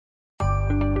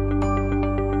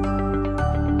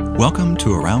Welcome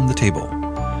to Around the Table.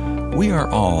 We are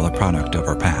all a product of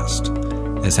our past.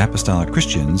 As apostolic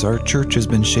Christians, our church has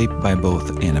been shaped by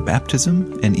both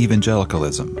anabaptism and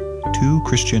evangelicalism, two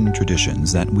Christian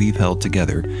traditions that we've held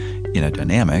together in a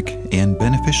dynamic and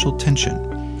beneficial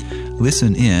tension.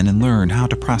 Listen in and learn how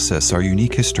to process our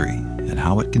unique history and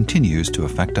how it continues to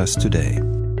affect us today.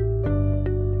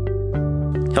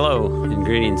 Hello, and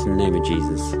greetings in the name of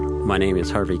Jesus. My name is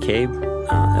Harvey Kaeb,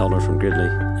 elder from Gridley,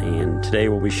 and today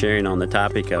we'll be sharing on the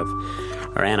topic of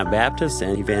our Anabaptist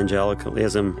and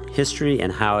evangelicalism history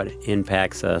and how it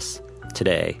impacts us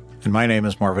today. And my name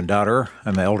is Marvin Dotterer.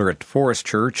 I'm the elder at Forest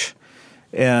Church,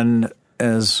 and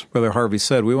as Brother Harvey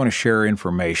said, we want to share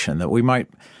information that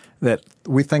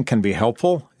we think can be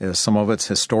helpful. Some of it's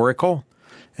historical,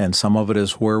 and some of it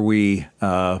is where we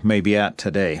may be at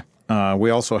today. We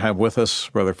also have with us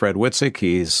Brother Fred Witzig.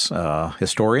 He's a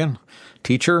historian,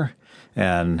 teacher,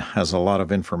 and has a lot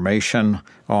of information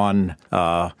on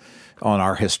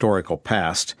our historical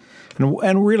past.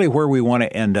 And really where we want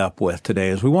to end up with today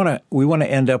is we want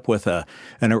to end up with a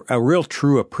real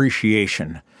true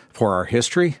appreciation for our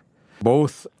history,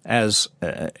 both as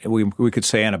we could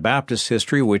say Anabaptist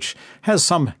history, which had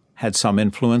some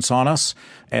influence on us,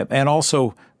 and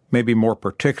also maybe more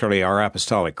particularly our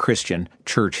apostolic Christian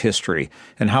church history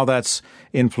and how that's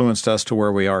influenced us to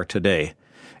where we are today.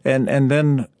 And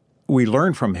then we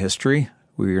learn from history.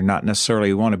 We are not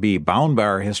necessarily want to be bound by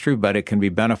our history, but it can be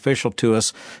beneficial to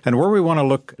us. And where we want to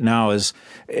look now is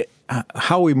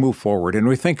how we move forward. And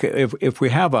we think if we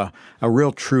have a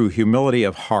real true humility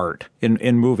of heart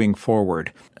in moving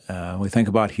forward, we think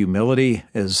about humility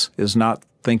is not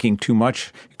thinking too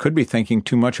much. It could be thinking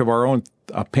too much of our own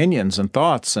opinions and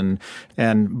thoughts,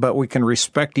 but we can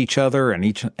respect each other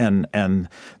and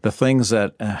the things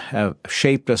that have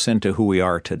shaped us into who we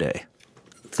are today.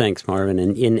 Thanks, Marvin.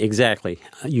 And exactly,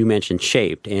 you mentioned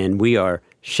shaped, and we are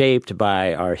shaped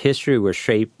by our history. We're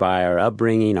shaped by our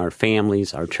upbringing, our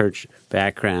families, our church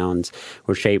backgrounds.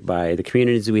 We're shaped by the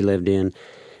communities we live in,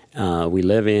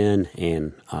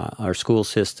 and our school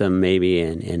system, maybe,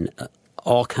 and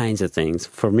all kinds of things.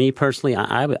 For me personally,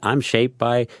 I'm shaped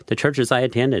by the churches I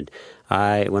attended.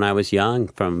 When I was young,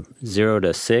 from 0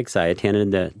 to 6, I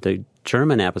attended the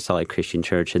German Apostolic Christian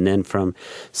Church, and then from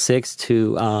 6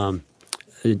 to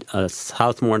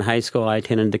Southmore High School, I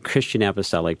attended the Christian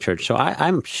Apostolic Church. So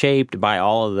I'm shaped by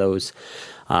all of those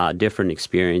different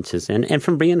experiences. And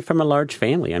from being from a large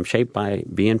family, I'm shaped by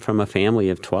being from a family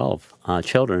of 12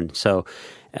 children. So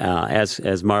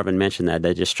as Marvin mentioned, that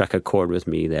just struck a chord with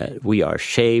me, that we are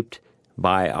shaped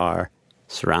by our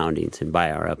surroundings and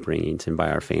by our upbringings and by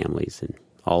our families and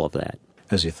all of that.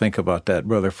 As you think about that,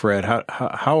 Brother Fred,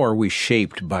 how are we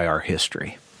shaped by our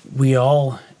history? We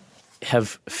all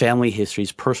have family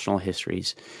histories, personal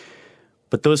histories,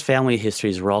 but those family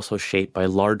histories were also shaped by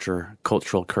larger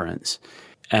cultural currents.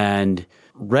 And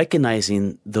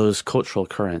recognizing those cultural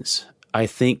currents, I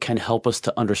think, can help us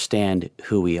to understand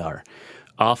who we are.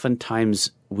 Oftentimes,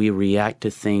 we react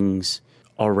to things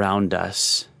around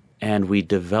us, and we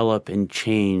develop and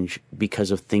change because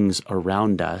of things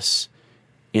around us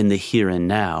in the here and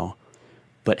now.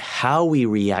 But how we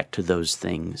react to those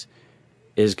things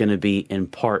is going to be in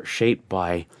part shaped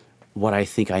by what I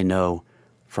think I know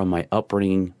from my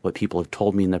upbringing, what people have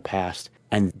told me in the past,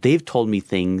 and they've told me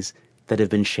things that have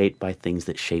been shaped by things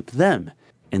that shaped them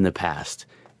in the past.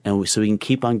 And so we can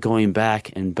keep on going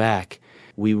back and back.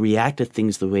 We react to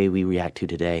things the way we react to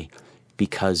today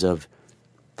because of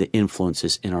the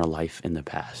influences in our life in the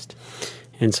past.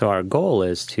 And so our goal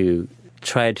is to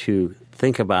try to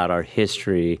think about our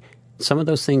history. Some of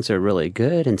those things are really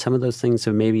good, and some of those things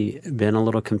have maybe been a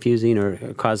little confusing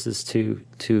or caused us to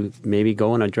maybe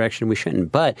go in a direction we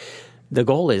shouldn't. But the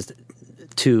goal is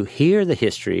to hear the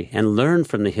history and learn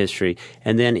from the history,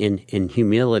 and then in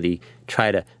humility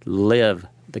try to live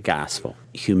the gospel.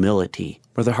 Humility.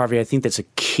 Brother Harvey, I think that's a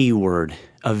key word,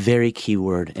 a very key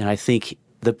word. And I think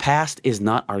the past is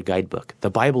not our guidebook. The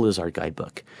Bible is our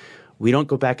guidebook. We don't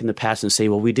go back in the past and say,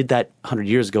 well, we did that 100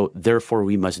 years ago, therefore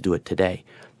we must do it today.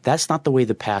 That's not the way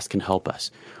the past can help us.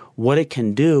 What it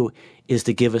can do is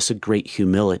to give us a great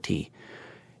humility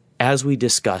as we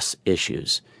discuss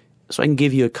issues. So I can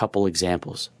give you a couple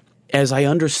examples. As I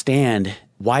understand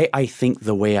why I think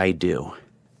the way I do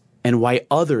and why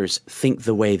others think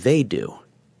the way they do,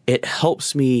 it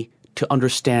helps me to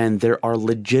understand there are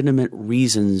legitimate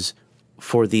reasons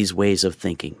for these ways of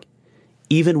thinking,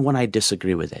 even when I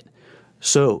disagree with it.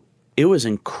 So it was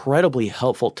incredibly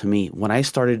helpful to me when I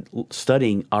started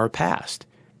studying our past.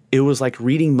 It was like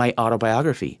reading my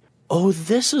autobiography. Oh,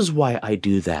 this is why I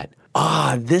do that.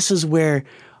 This is where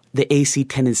the AC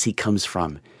tendency comes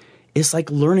from. It's like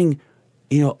learning,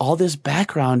 all this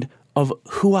background of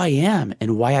who I am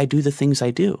and why I do the things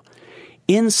I do.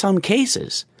 In some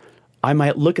cases, I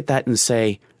might look at that and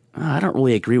say, I don't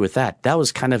really agree with that. That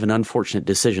was kind of an unfortunate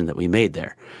decision that we made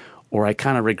there. Or I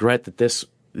kind of regret that this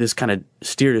kind of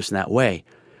steered us in that way.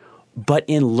 But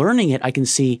in learning it, I can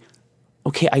see,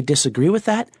 okay, I disagree with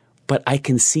that, but I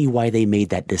can see why they made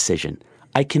that decision.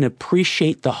 I can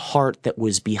appreciate the heart that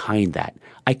was behind that.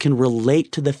 I can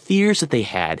relate to the fears that they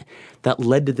had that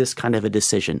led to this kind of a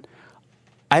decision.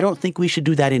 I don't think we should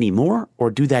do that anymore or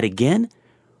do that again,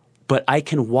 but I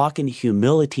can walk in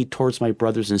humility towards my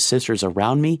brothers and sisters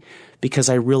around me because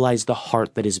I realize the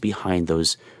heart that is behind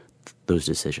those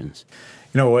decisions.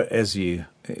 As you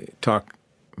talk,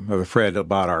 Brother Fred,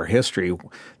 about our history,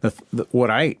 what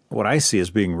I see as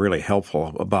being really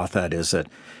helpful about that is that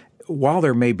while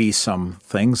there may be some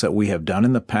things that we have done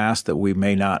in the past that we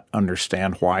may not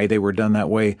understand why they were done that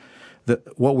way,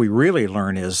 what we really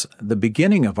learn is the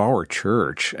beginning of our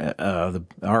church,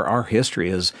 our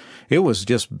history it was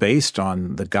just based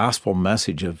on the gospel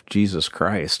message of Jesus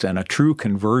Christ and a true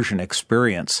conversion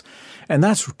experience. And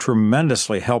that's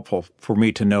tremendously helpful for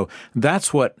me to know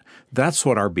that's what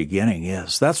our beginning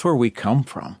is. That's where we come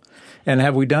from. And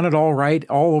have we done it all right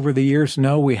all over the years?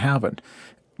 No, we haven't.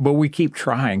 But we keep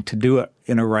trying to do it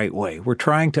in a right way. We're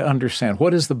trying to understand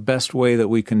what is the best way that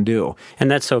we can do. And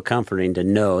that's so comforting to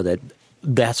know that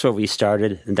that's where we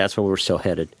started and that's where we're still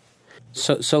headed.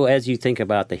 So as you think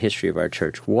about the history of our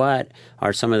church, what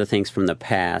are some of the things from the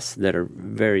past that are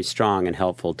very strong and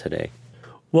helpful today?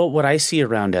 Well, what I see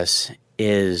around us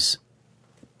is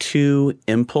two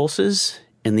impulses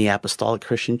in the apostolic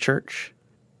Christian church,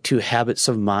 two habits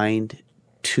of mind,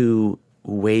 two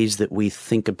ways that we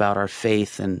think about our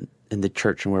faith and in the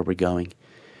church and where we're going.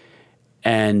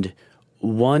 And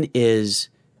one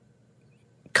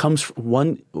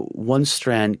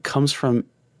strand comes from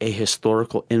a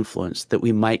historical influence that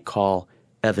we might call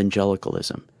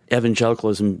evangelicalism.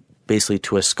 Evangelicalism, basically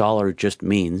to a scholar, just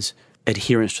means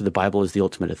adherence to the Bible as the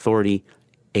ultimate authority,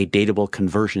 a datable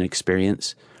conversion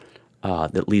experience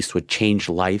that at least would change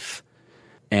life,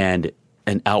 and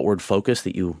an outward focus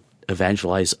that you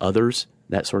evangelize others,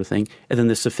 that sort of thing, and then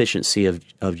the sufficiency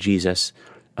of Jesus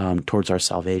towards our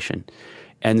salvation.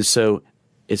 And so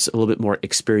it's a little bit more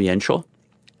experiential.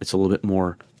 It's a little bit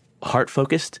more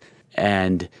heart-focused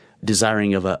and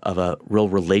desiring of a real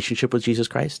relationship with Jesus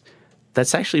Christ.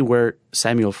 That's actually where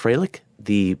Samuel Freilich,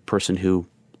 the person who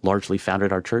largely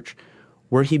founded our church,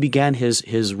 where he began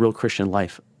his real Christian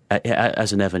life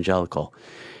as an evangelical,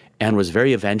 and was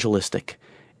very evangelistic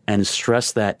and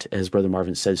stressed that, as Brother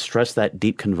Marvin says, stressed that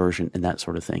deep conversion and that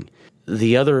sort of thing.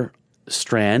 The other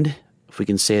strand, if we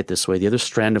can say it this way, the other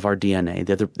strand of our DNA,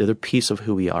 the other piece of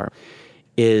who we are,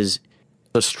 is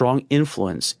a strong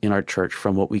influence in our church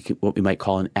from what we might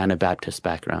call an anabaptist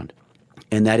background.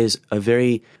 And that is a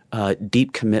very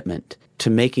deep commitment to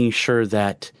making sure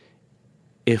that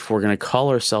if we're going to call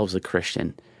ourselves a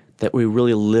Christian, that we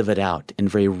really live it out in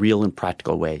very real and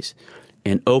practical ways.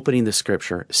 In opening the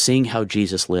Scripture, seeing how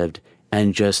Jesus lived,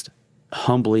 and just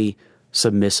humbly,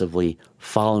 submissively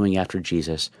following after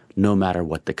Jesus, no matter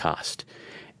what the cost.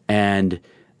 And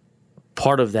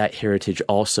part of that heritage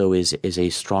also is a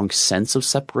strong sense of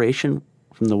separation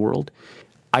from the world.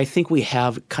 I think we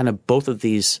have kind of both of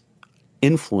these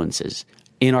influences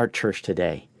in our church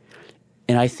today.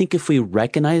 And I think if we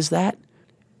recognize that,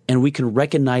 and we can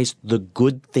recognize the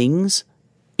good things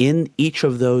in each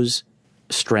of those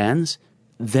strands,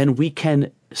 then we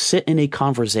can sit in a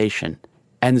conversation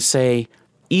and say,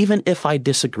 even if I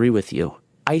disagree with you,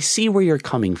 I see where you're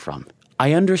coming from.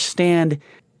 I understand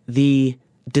the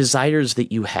desires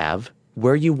that you have,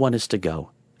 where you want us to go,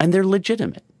 and they're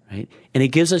legitimate, right? And it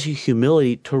gives us a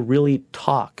humility to really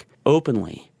talk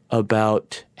openly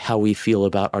about how we feel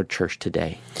about our church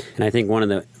today. And I think one of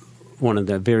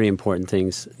the very important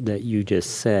things that you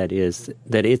just said is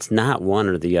that it's not one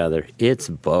or the other. It's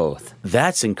both.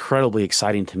 That's incredibly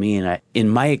exciting to me. And in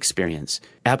my experience,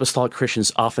 apostolic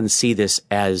Christians often see this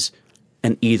as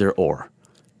an either-or,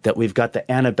 that we've got the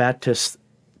Anabaptist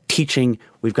teaching,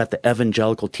 we've got the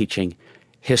evangelical teaching.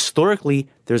 Historically,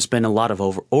 there's been a lot of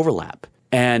overlap.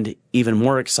 And even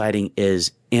more exciting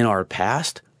is in our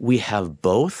past, we have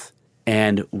both.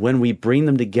 And when we bring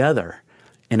them together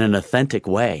in an authentic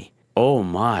way, oh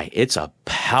my, it's a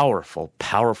powerful,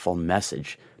 powerful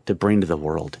message to bring to the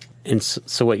world. And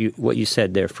so what you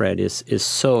said there, Fred, is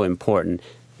so important,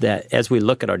 that as we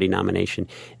look at our denomination,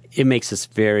 it makes us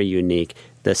very unique.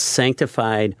 The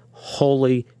sanctified,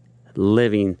 holy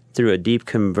living through a deep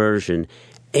conversion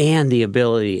and the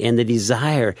ability and the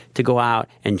desire to go out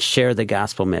and share the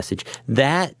gospel message.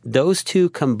 Those two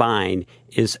combined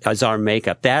is our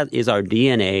makeup. That is our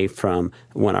DNA from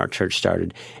when our church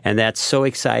started. And that's so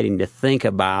exciting to think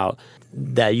about.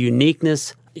 That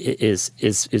uniqueness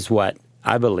is what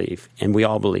I believe, and we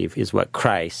all believe, is what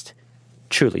Christ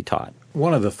truly taught.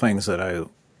 One of the things that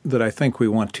I think we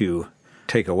want to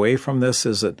take away from this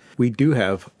is that we do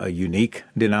have a unique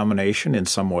denomination in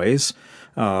some ways.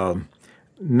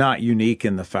 Not unique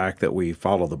in the fact that we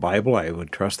follow the Bible. I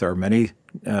would trust there are many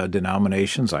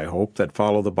denominations, I hope, that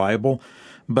follow the Bible,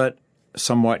 but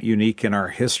somewhat unique in our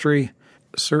history.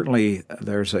 Certainly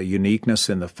there's a uniqueness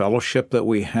in the fellowship that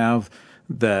we have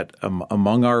that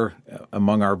among our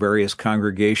various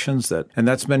congregations, and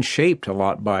that's been shaped a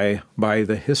lot by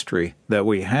the history that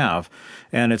we have,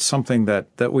 and it's something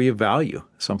that we value,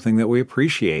 something that we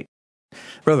appreciate.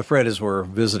 Brother Fred, as we're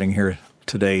visiting here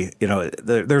today,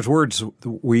 there's words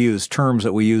we use, terms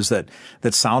that we use that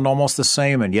sound almost the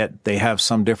same, and yet they have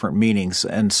some different meanings.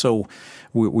 And so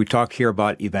we talk here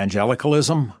about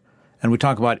evangelicalism, and we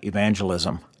talk about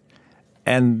evangelism,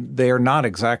 and they are not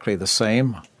exactly the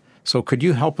same. So could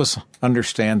you help us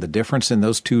understand the difference in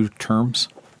those two terms?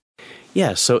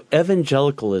 Yeah, so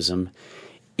evangelicalism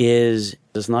is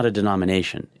not a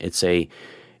denomination. It's a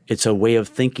way of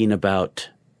thinking about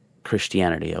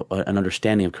Christianity, an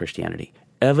understanding of Christianity.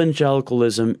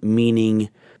 Evangelicalism meaning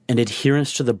an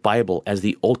adherence to the Bible as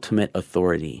the ultimate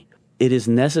authority. It is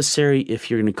necessary, if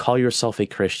you're going to call yourself a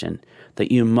Christian,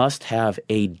 that you must have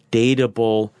a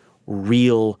datable,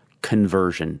 real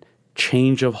conversion,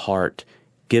 change of heart,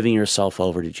 giving yourself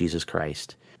over to Jesus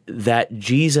Christ. That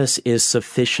Jesus is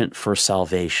sufficient for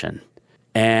salvation.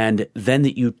 And then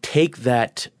that you take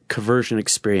that conversion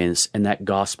experience and that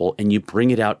gospel and you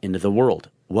bring it out into the world,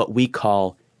 what we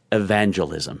call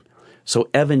evangelism. So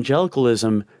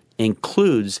evangelicalism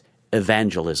includes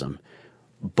evangelism,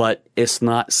 but it's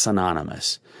not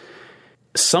synonymous.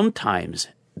 Sometimes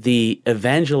the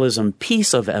evangelism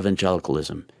piece of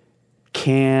evangelicalism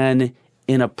can,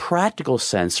 in a practical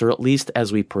sense, or at least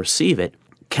as we perceive it,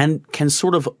 can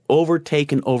sort of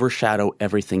overtake and overshadow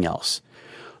everything else.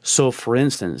 So, for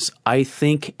instance, I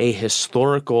think a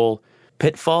historical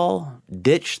pitfall,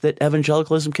 ditch that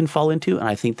evangelicalism can fall into, and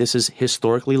I think this is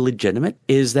historically legitimate,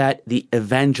 is that the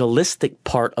evangelistic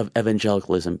part of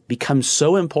evangelicalism becomes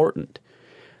so important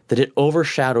that it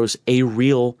overshadows a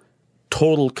real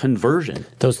total conversion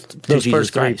to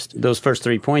Jesus Christ. Those first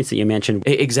 3 points that you mentioned.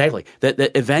 Exactly.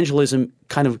 That evangelism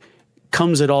kind of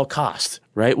comes at all costs,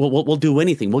 right? We'll do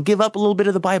anything. We'll give up a little bit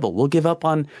of the Bible. We'll give up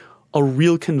on a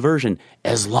real conversion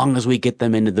as long as we get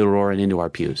them into the roar and into our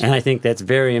pews. And I think that's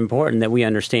very important that we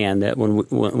understand that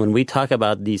when we talk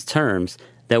about these terms,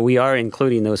 that we are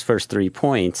including those first 3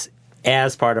 points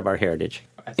as part of our heritage.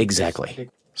 Exactly.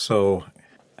 So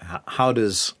how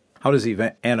does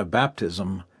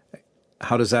anabaptism,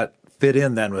 how does that fit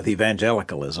in then with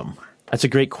evangelicalism? That's a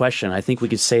great question. I think we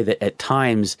could say that at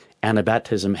times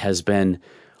anabaptism has been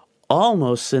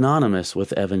almost synonymous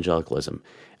with evangelicalism,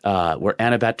 where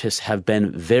Anabaptists have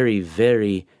been very,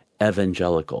 very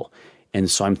evangelical. And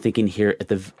so I'm thinking here at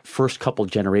the first couple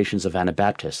generations of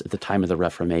Anabaptists at the time of the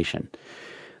Reformation.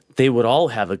 They would all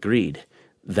have agreed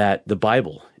that the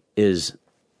Bible is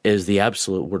the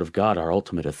absolute Word of God, our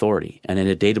ultimate authority. And in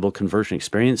a datable conversion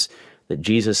experience, that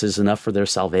Jesus is enough for their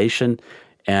salvation.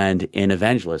 And in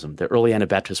evangelism, the early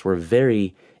Anabaptists were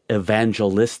very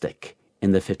evangelistic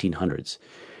in the 1500s.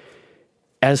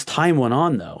 As time went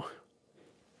on, though,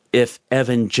 if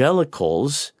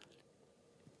evangelicals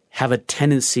have a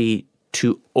tendency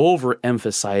to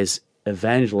overemphasize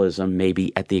evangelism,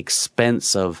 maybe at the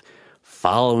expense of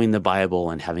following the Bible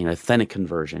and having an authentic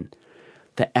conversion,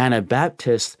 the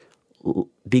Anabaptists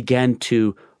began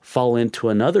to fall into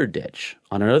another ditch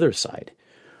on another side,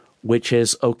 which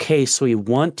is, okay, so we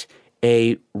want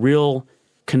a real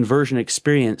conversion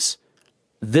experience.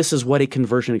 This is what a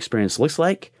conversion experience looks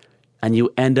like. And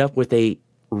you end up with a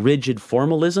rigid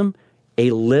formalism,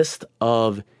 a list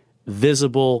of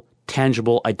visible,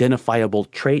 tangible, identifiable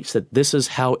traits that this is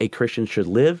how a Christian should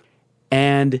live.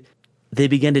 And they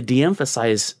begin to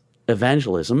de-emphasize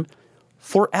evangelism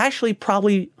for actually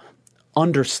probably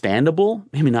understandable,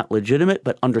 maybe not legitimate,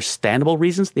 but understandable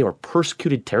reasons. They were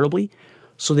persecuted terribly,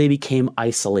 so they became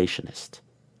isolationist.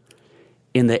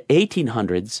 In the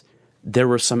 1800s, there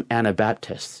were some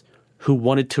Anabaptists who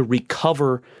wanted to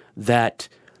recover that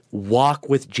walk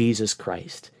with Jesus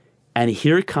Christ. And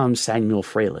here comes Samuel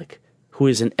Freilich, who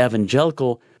is an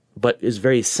evangelical, but is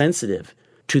very sensitive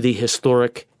to the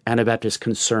historic Anabaptist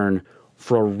concern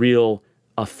for a real,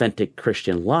 authentic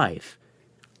Christian life.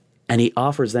 And he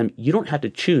offers them, you don't have to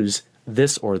choose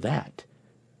this or that.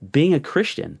 Being a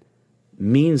Christian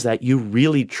means that you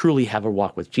really, truly have a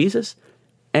walk with Jesus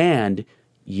and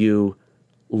you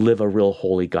live a real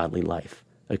holy, godly life,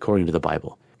 according to the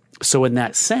Bible. So in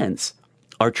that sense,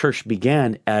 our church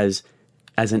began as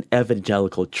an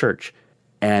evangelical church,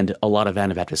 and a lot of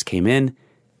Anabaptists came in,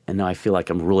 and now I feel like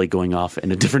I'm really going off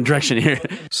in a different direction here.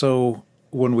 So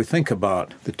when we think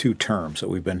about the two terms that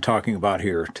we've been talking about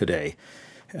here today,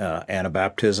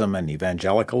 Anabaptism and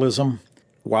evangelicalism,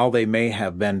 while they may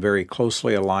have been very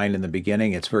closely aligned in the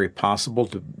beginning, it's very possible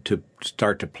to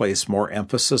start to place more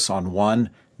emphasis on one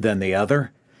than the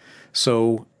other.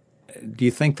 So do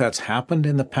you think that's happened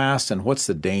in the past, and what's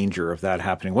the danger of that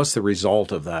happening? What's the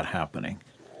result of that happening?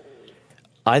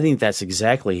 I think that's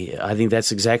exactly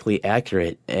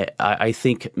accurate. I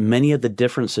think many of the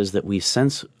differences that we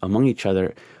sense among each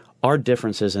other are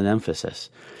differences in emphasis.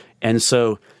 And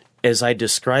so as I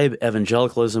describe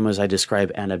evangelicalism, as I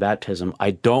describe Anabaptism,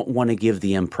 I don't want to give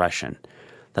the impression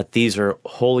that these are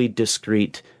wholly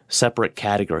discrete, separate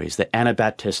categories, that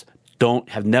Anabaptists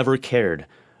have never cared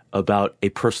about a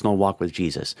personal walk with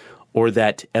Jesus, or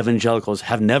that evangelicals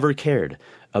have never cared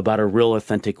about a real,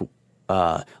 authentic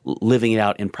living it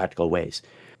out in practical ways.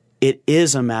 It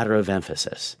is a matter of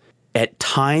emphasis. At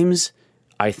times,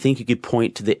 I think you could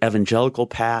point to the evangelical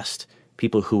past,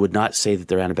 people who would not say that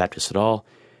they're Anabaptists at all.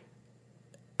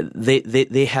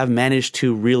 They have managed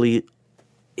to really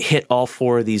hit all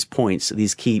four of these points,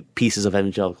 these key pieces of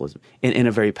evangelicalism, in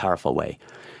a very powerful way.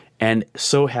 And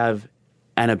so have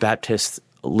Anabaptists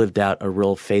lived out a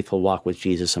real faithful walk with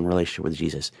Jesus and relationship with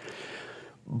Jesus.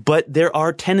 But there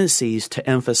are tendencies to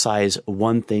emphasize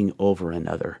one thing over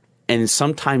another. And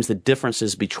sometimes the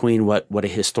differences between what a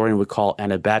historian would call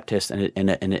Anabaptist and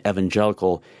an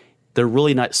evangelical, they're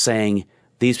really not saying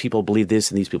these people believe this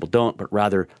and these people don't, but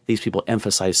rather these people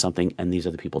emphasize something and these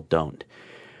other people don't.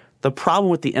 The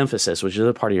problem with the emphasis, which is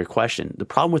a part of your question, the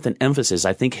problem with an emphasis,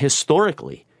 I think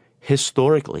historically,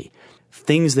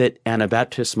 things that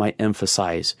Anabaptists might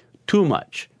emphasize too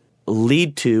much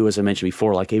lead to, as I mentioned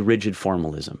before, like a rigid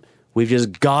formalism. We've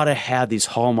just got to have these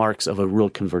hallmarks of a real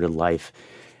converted life.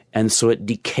 And so it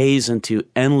decays into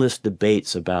endless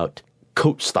debates about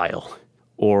coat style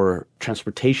or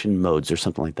transportation modes or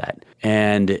something like that.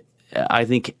 And I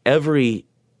think every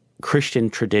Christian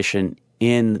tradition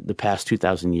in the past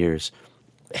 2,000 years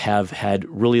have had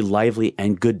really lively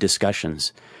and good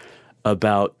discussions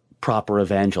about proper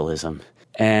evangelism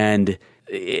and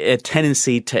a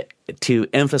tendency to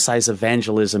emphasize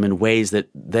evangelism in ways that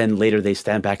then later they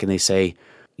stand back and they say,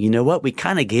 you know what, we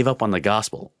kind of gave up on the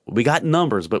gospel. We got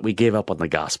numbers, but we gave up on the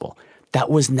gospel. That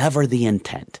was never the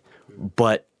intent.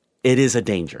 But it is a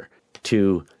danger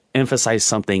to emphasize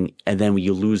something and then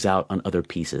you lose out on other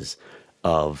pieces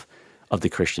of the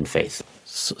Christian faith.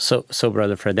 So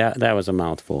Brother Fred, that was a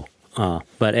mouthful.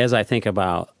 But as I think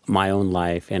about my own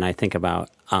life and I think about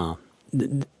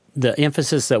the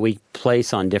emphasis that we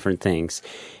place on different things,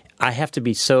 I have to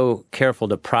be so careful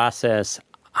to process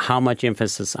how much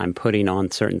emphasis I'm putting on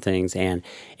certain things and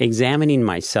examining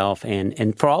myself.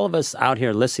 And for all of us out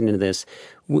here listening to this,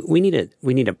 we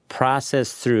need to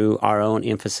process through our own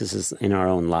emphases in our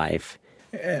own life.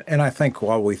 And I think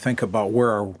while we think about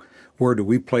where do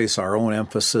we place our own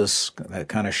emphasis, that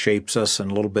kind of shapes us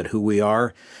and a little bit who we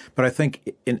are. But I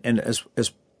think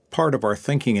as part of our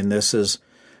thinking in this is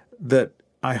that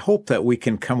I hope that we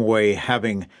can come away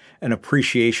having an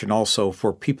appreciation also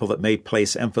for people that may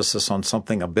place emphasis on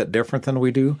something a bit different than we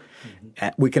do.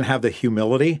 Mm-hmm. We can have the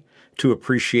humility to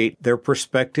appreciate their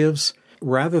perspectives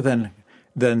rather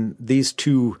than these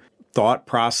two thought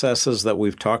processes that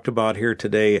we've talked about here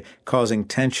today causing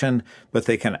tension,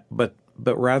 but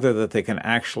rather that they can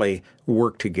actually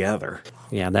work together.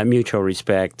 Yeah, that mutual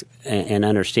respect and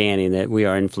understanding that we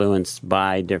are influenced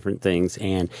by different things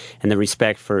and the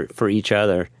respect for each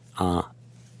other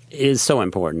is so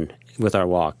important with our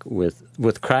walk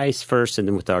with Christ first and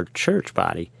then with our church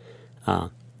body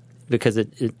because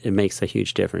it makes a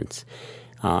huge difference.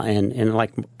 And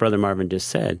like Brother Marvin just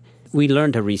said, we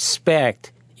learn to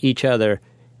respect each other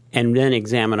and then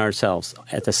examine ourselves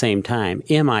at the same time.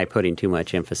 Am I putting too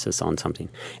much emphasis on something?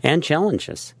 And challenge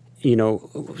us. You know,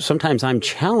 sometimes I'm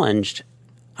challenged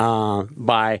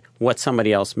by what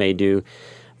somebody else may do,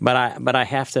 but I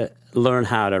have to learn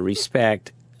how to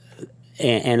respect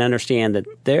and understand that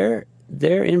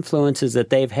their influences that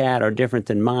they've had are different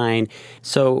than mine.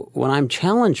 So when I'm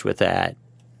challenged with that,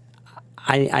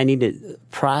 I need to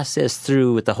process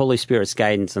through with the Holy Spirit's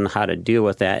guidance on how to deal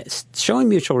with that, showing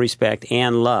mutual respect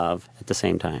and love at the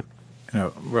same time. You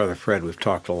know, Brother Fred, we've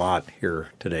talked a lot here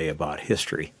today about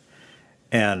history.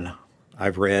 And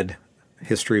I've read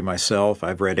history myself.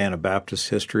 I've read Anabaptist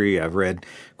history. I've read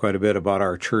quite a bit about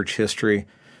our church history.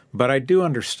 But I do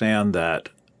understand that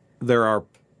there are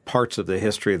parts of the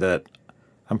history that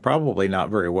I'm probably not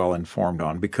very well informed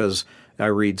on because I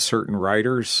read certain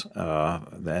writers,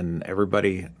 and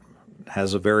everybody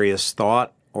has a various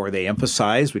thought, or they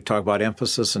emphasize. We talk about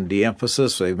emphasis and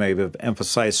de-emphasis. They may have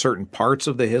emphasized certain parts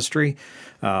of the history.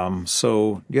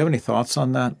 So do you have any thoughts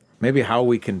on that? Maybe how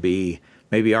we can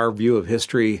maybe our view of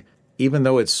history, even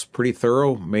though it's pretty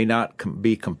thorough, may not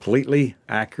be completely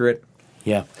accurate.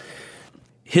 Yeah.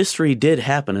 History did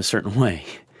happen a certain way.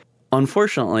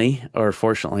 Unfortunately, or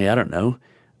fortunately, I don't know,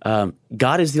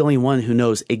 God is the only one who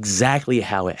knows exactly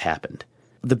how it happened.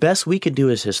 The best we could do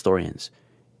as historians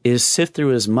is sift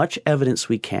through as much evidence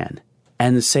we can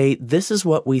and say, this is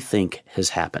what we think has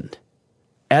happened.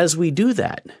 As we do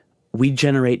that, we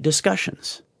generate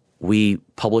discussions. We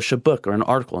publish a book or an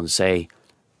article and say,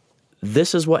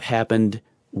 this is what happened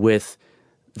with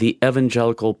the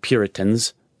evangelical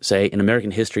Puritans, say, in American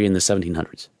history in the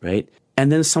 1700s, right?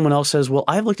 And then someone else says, well,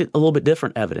 I've looked at a little bit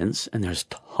different evidence, and there's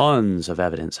tons of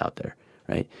evidence out there,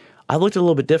 right? I've looked at a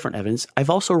little bit different evidence.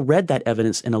 I've also read that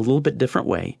evidence in a little bit different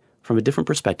way, from a different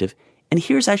perspective. And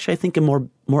here's actually, I think, a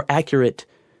more accurate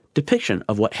depiction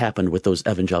of what happened with those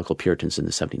evangelical Puritans in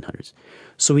the 1700s.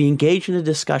 So we engage in a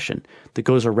discussion that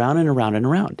goes around and around and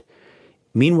around.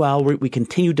 Meanwhile, we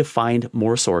continue to find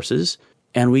more sources,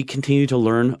 and we continue to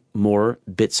learn more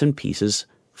bits and pieces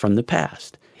from the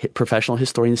past. Professional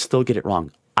historians still get it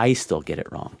wrong. I still get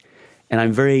it wrong. And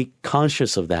I'm very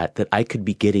conscious of that I could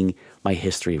be getting my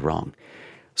history wrong.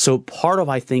 So part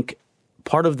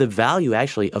of the value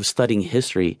actually of studying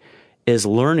history is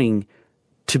learning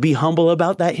to be humble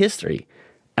about that history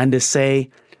and to say,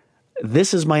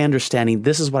 this is my understanding,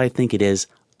 this is what I think it is,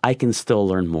 I can still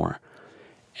learn more.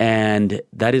 And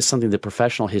that is something that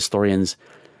professional historians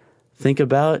think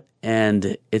about,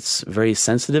 and it's very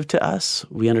sensitive to us.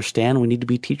 We understand we need to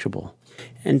be teachable.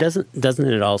 And doesn't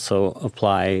it also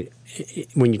apply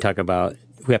when you talk about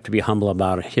we have to be humble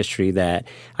about history, that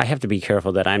I have to be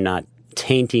careful that I'm not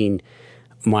tainting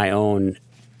my own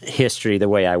history the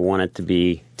way I want it to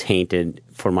be tainted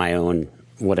for my own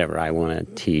whatever I want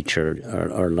to teach or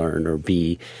learn or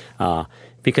be.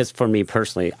 Because for me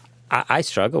personally, I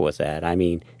struggle with that. I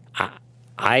mean,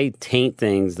 I taint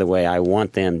things the way I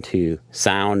want them to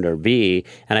sound or be,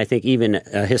 and I think even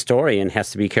a historian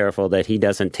has to be careful that he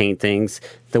doesn't taint things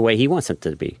the way he wants them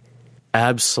to be.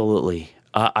 Absolutely.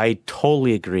 I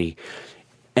totally agree.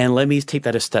 And let me take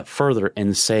that a step further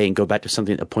and go back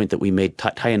to a point that we made,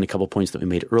 tie in a couple points that we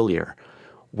made earlier.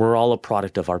 We're all a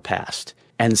product of our past.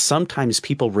 And sometimes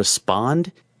people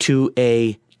respond to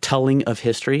a telling of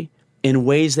history in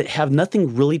ways that have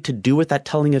nothing really to do with that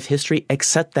telling of history,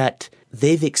 except that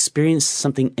they've experienced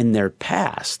something in their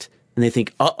past. And they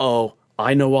think, uh-oh,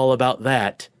 I know all about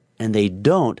that. And they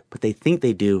don't, but they think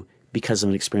they do because of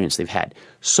an experience they've had.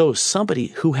 So somebody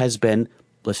who has been,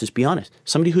 let's just be honest,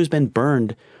 somebody who's been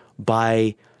burned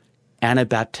by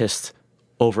Anabaptist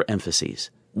overemphases.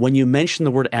 When you mention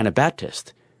the word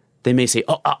Anabaptist, they may say,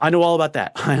 oh, I know all about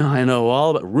that. I know all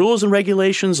about rules and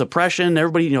regulations, oppression,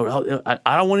 everybody,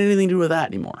 I don't want anything to do with that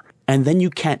anymore. And then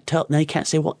you can't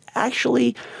say, well,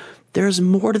 actually, there's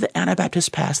more to the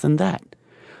Anabaptist past than that.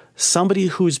 Somebody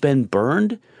who's been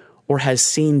burned or has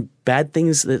seen bad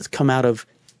things that come out of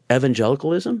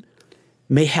evangelicalism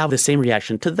may have the same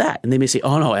reaction to that. And they may say,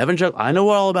 oh, no, I know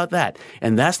all about that.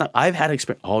 And that's not, I've had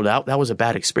experience. Oh, that was a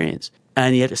bad experience.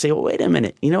 And you have to say, well, wait a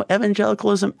minute.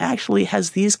 Evangelicalism actually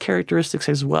has these characteristics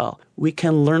as well. We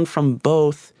can learn from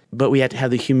both, but we have to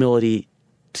have the humility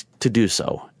to do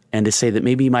so. And to say that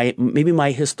maybe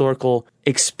my historical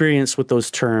experience with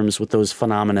those terms, with those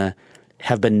phenomena,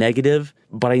 have been negative,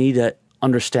 but I need to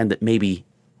understand that maybe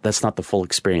that's not the full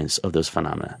experience of those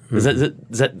phenomena. Does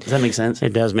that make sense?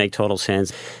 It does make total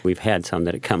sense. We've had some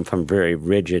that come from very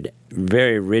rigid,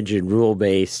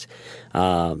 rule-based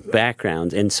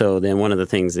backgrounds. And so then one of the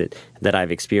things that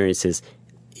I've experienced is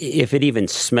if it even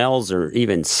smells or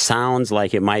even sounds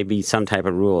like it might be some type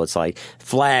of rule, it's like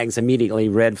flags, immediately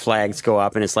red flags go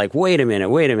up, and it's like, wait a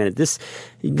minute,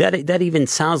 that even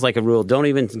sounds like a rule. Don't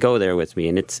even go there with me.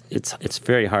 And it's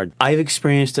very hard. I've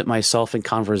experienced it myself in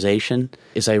conversation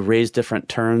as I raise different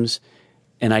terms,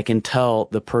 and I can tell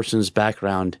the person's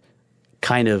background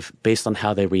kind of based on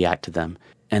how they react to them.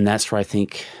 And that's where I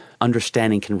think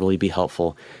understanding can really be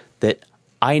helpful, that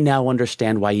I now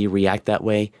understand why you react that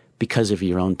way because of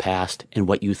your own past and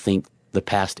what you think the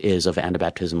past is of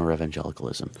Anabaptism or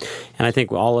evangelicalism. And I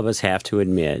think all of us have to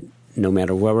admit, no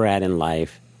matter where we're at in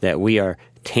life, that we are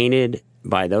tainted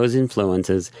by those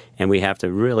influences, and we have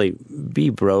to really be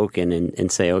broken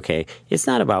and say, okay, it's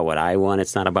not about what I want,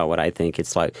 it's not about what I think.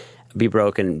 It's like be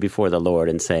broken before the Lord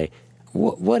and say,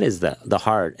 what is the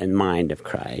heart and mind of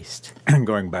Christ? And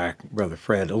going back, Brother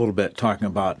Fred, a little bit talking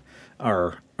about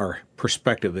our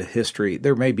perspective of history,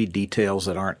 there may be details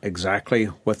that aren't exactly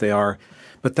what they are,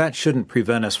 but that shouldn't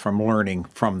prevent us from learning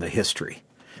from the history.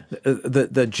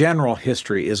 The general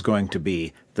history is going to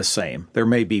be the same. There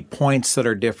may be points that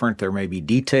are different. There may be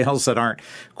details that aren't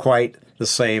quite the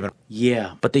same.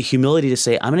 Yeah, but the humility to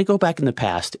say, I'm going to go back in the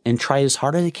past and try as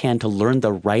hard as I can to learn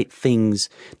the right things,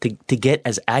 to get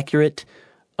as accurate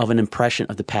of an impression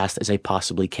of the past as I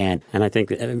possibly can. And I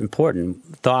think an important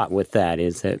thought with that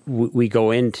is that we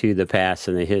go into the past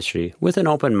and the history with an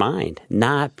open mind,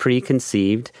 not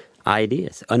preconceived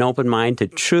ideas, an open mind to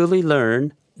truly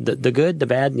learn the good, the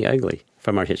bad, and the ugly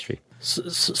from our history.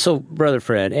 So Brother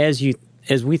Fred, as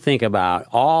we think about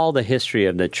all the history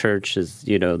of the churches,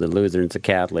 the Lutherans, the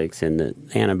Catholics, and the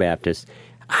Anabaptists,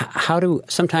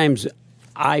 sometimes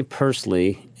I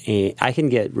personally, I can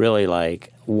get really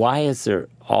like, why is there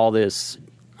all this,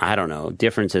 I don't know,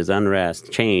 differences,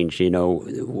 unrest, change,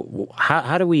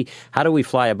 how do we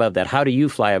fly above that? How do you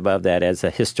fly above that as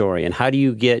a historian? How do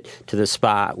you get to the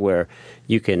spot where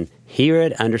you can hear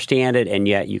it, understand it, and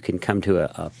yet you can come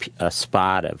to a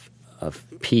spot of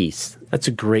peace? That's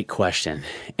a great question.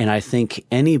 And I think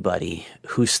anybody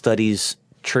who studies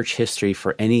church history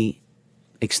for any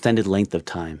extended length of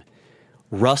time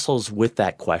wrestles with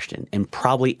that question and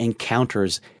probably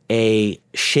encounters a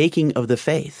shaking of the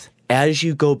faith as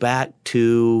you go back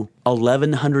to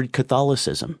 1100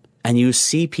 Catholicism and you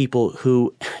see people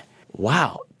who,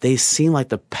 wow, they seem like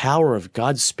the power of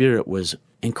God's Spirit was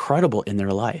incredible in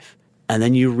their life. And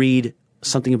then you read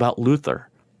something about Luther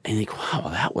and you think, wow,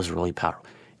 that was really powerful.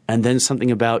 And then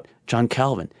something about John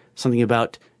Calvin, something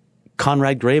about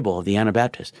Conrad Grebel of the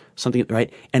Anabaptist, something,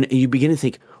 right? And you begin to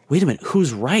think, wait a minute,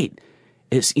 who's right?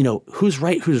 It's, who's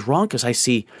right, who's wrong? Because I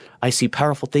see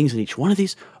powerful things in each one of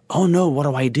these. Oh no, what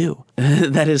do I do?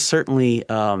 That has certainly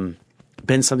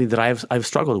been something that I've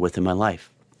struggled with in my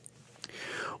life.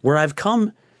 Where I've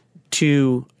come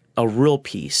to a real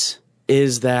peace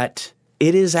is that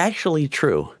it is actually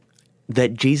true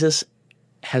that Jesus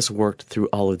has worked through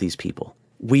all of these people.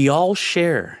 We all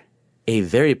share a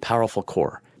very powerful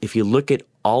core. If you look at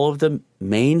all of the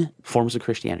main forms of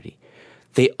Christianity,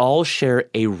 they all share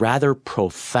a rather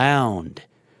profound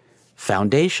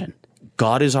foundation.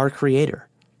 God is our creator.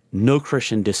 No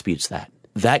Christian disputes that.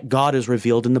 That God is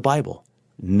revealed in the Bible.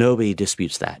 Nobody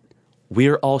disputes that. We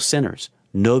are all sinners.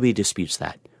 Nobody disputes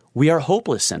that. We are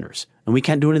hopeless sinners, and we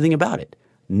can't do anything about it.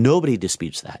 Nobody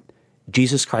disputes that.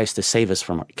 Jesus Christ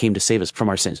came to save us from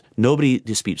our sins. Nobody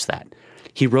disputes that.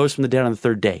 He rose from the dead on the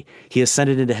third day. He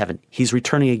ascended into heaven. He's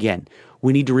returning again.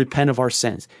 We need to repent of our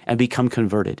sins and become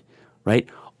converted, right?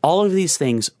 All of these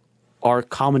things are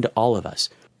common to all of us.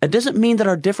 It doesn't mean that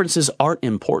our differences aren't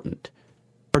important.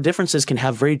 Our differences can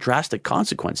have very drastic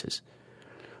consequences.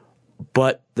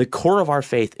 But the core of our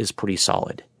faith is pretty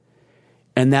solid.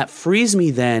 And that frees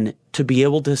me then to be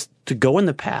able to go in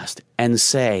the past and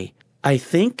say, I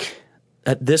think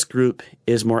that this group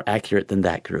is more accurate than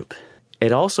that group.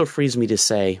 It also frees me to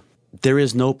say, there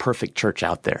is no perfect church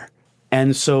out there.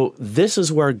 And so this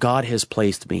is where God has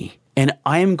placed me. And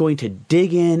I am going to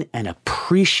dig in and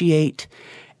appreciate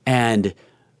and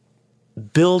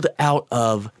build out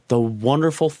of the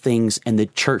wonderful things in the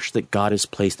church that God has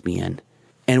placed me in.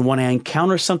 And when I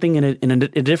encounter something in a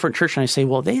different church and I say,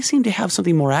 well, they seem to have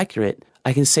something more accurate,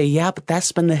 I can say, yeah, but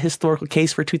that's been the historical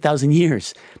case for 2,000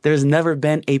 years. There's never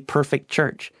been a perfect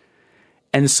church.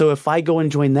 And so if I go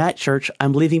and join that church,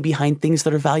 I'm leaving behind things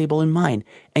that are valuable in mine.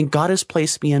 And God has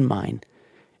placed me in mine.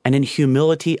 And in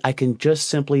humility, I can just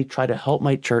simply try to help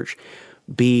my church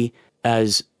be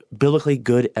as biblically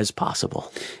good as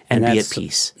possible and be at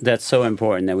peace. That's so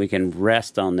important that we can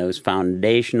rest on those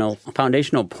foundational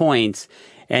points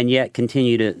and yet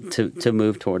continue to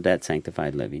move toward that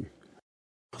sanctified living.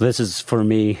 This is, for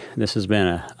me, this has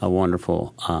been a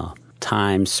wonderful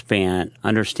time spent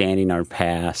understanding our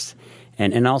past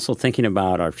and also thinking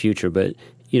about our future. But,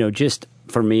 just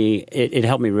for me, it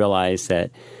helped me realize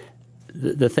that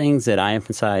the things that I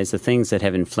emphasize, the things that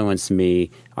have influenced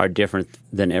me are different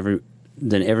than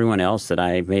everyone else that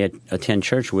I may attend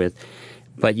church with.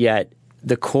 But yet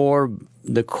the core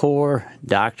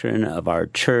doctrine of our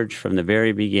church from the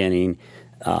very beginning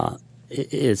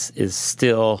is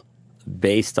still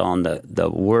based on the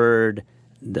word,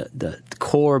 the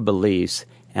core beliefs.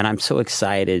 And I'm so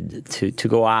excited to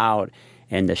go out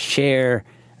and to share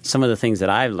some of the things that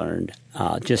I've learned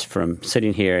just from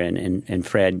sitting here, and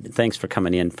Fred, thanks for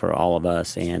coming in for all of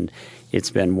us. And it's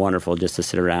been wonderful just to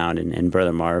sit around and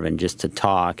Brother Marvin just to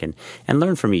talk and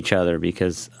learn from each other,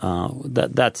 because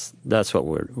that's what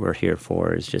we're here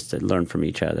for, is just to learn from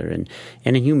each other and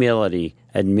in humility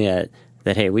admit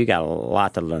that, hey, we got a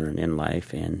lot to learn in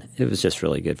life, and it was just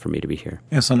really good for me to be here.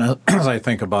 Yes, and as I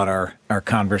think about our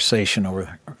conversation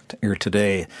over here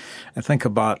today, I think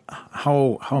about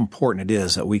how important it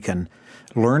is that we can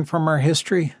learn from our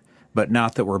history, but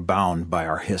not that we're bound by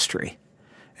our history,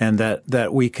 and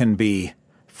that we can be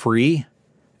free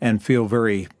and feel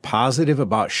very positive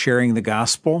about sharing the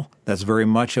gospel. That's very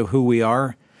much of who we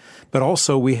are. But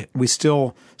also we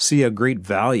still see a great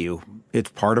value. It's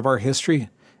part of our history,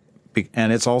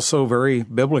 and it's also very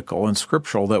biblical and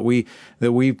scriptural that we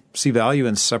see value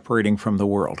in separating from the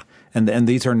world. And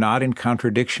these are not in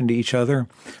contradiction to each other,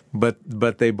 but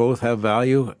they both have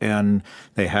value, and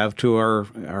they have to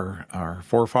our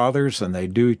forefathers, and they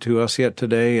do to us yet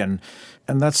today. And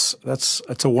it's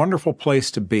a wonderful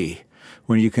place to be,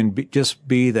 when you can just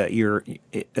be that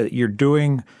you're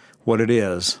doing what it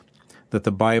is that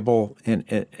the Bible, and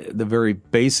the very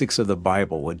basics of the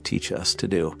Bible, would teach us to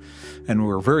do. And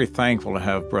we're very thankful to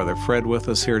have Brother Fred with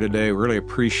us here today. We really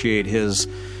appreciate his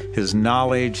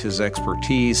knowledge, his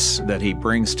expertise that he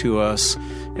brings to us,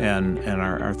 and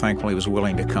are thankful he was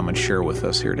willing to come and share with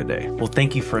us here today. Well,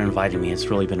 thank you for inviting me. It's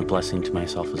really been a blessing to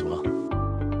myself as well.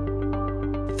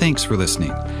 Thanks for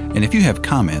listening. And if you have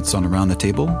comments on Around the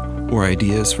Table or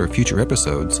ideas for future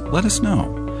episodes, let us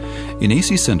know. In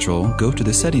AC Central, go to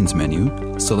the Settings menu,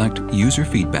 select User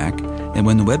Feedback, and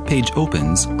when the web page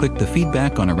opens, click the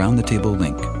Feedback on Around the Table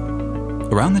link.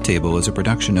 Around the Table is a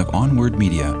production of Onward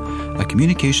Media, a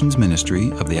communications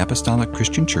ministry of the Apostolic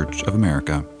Christian Church of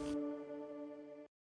America.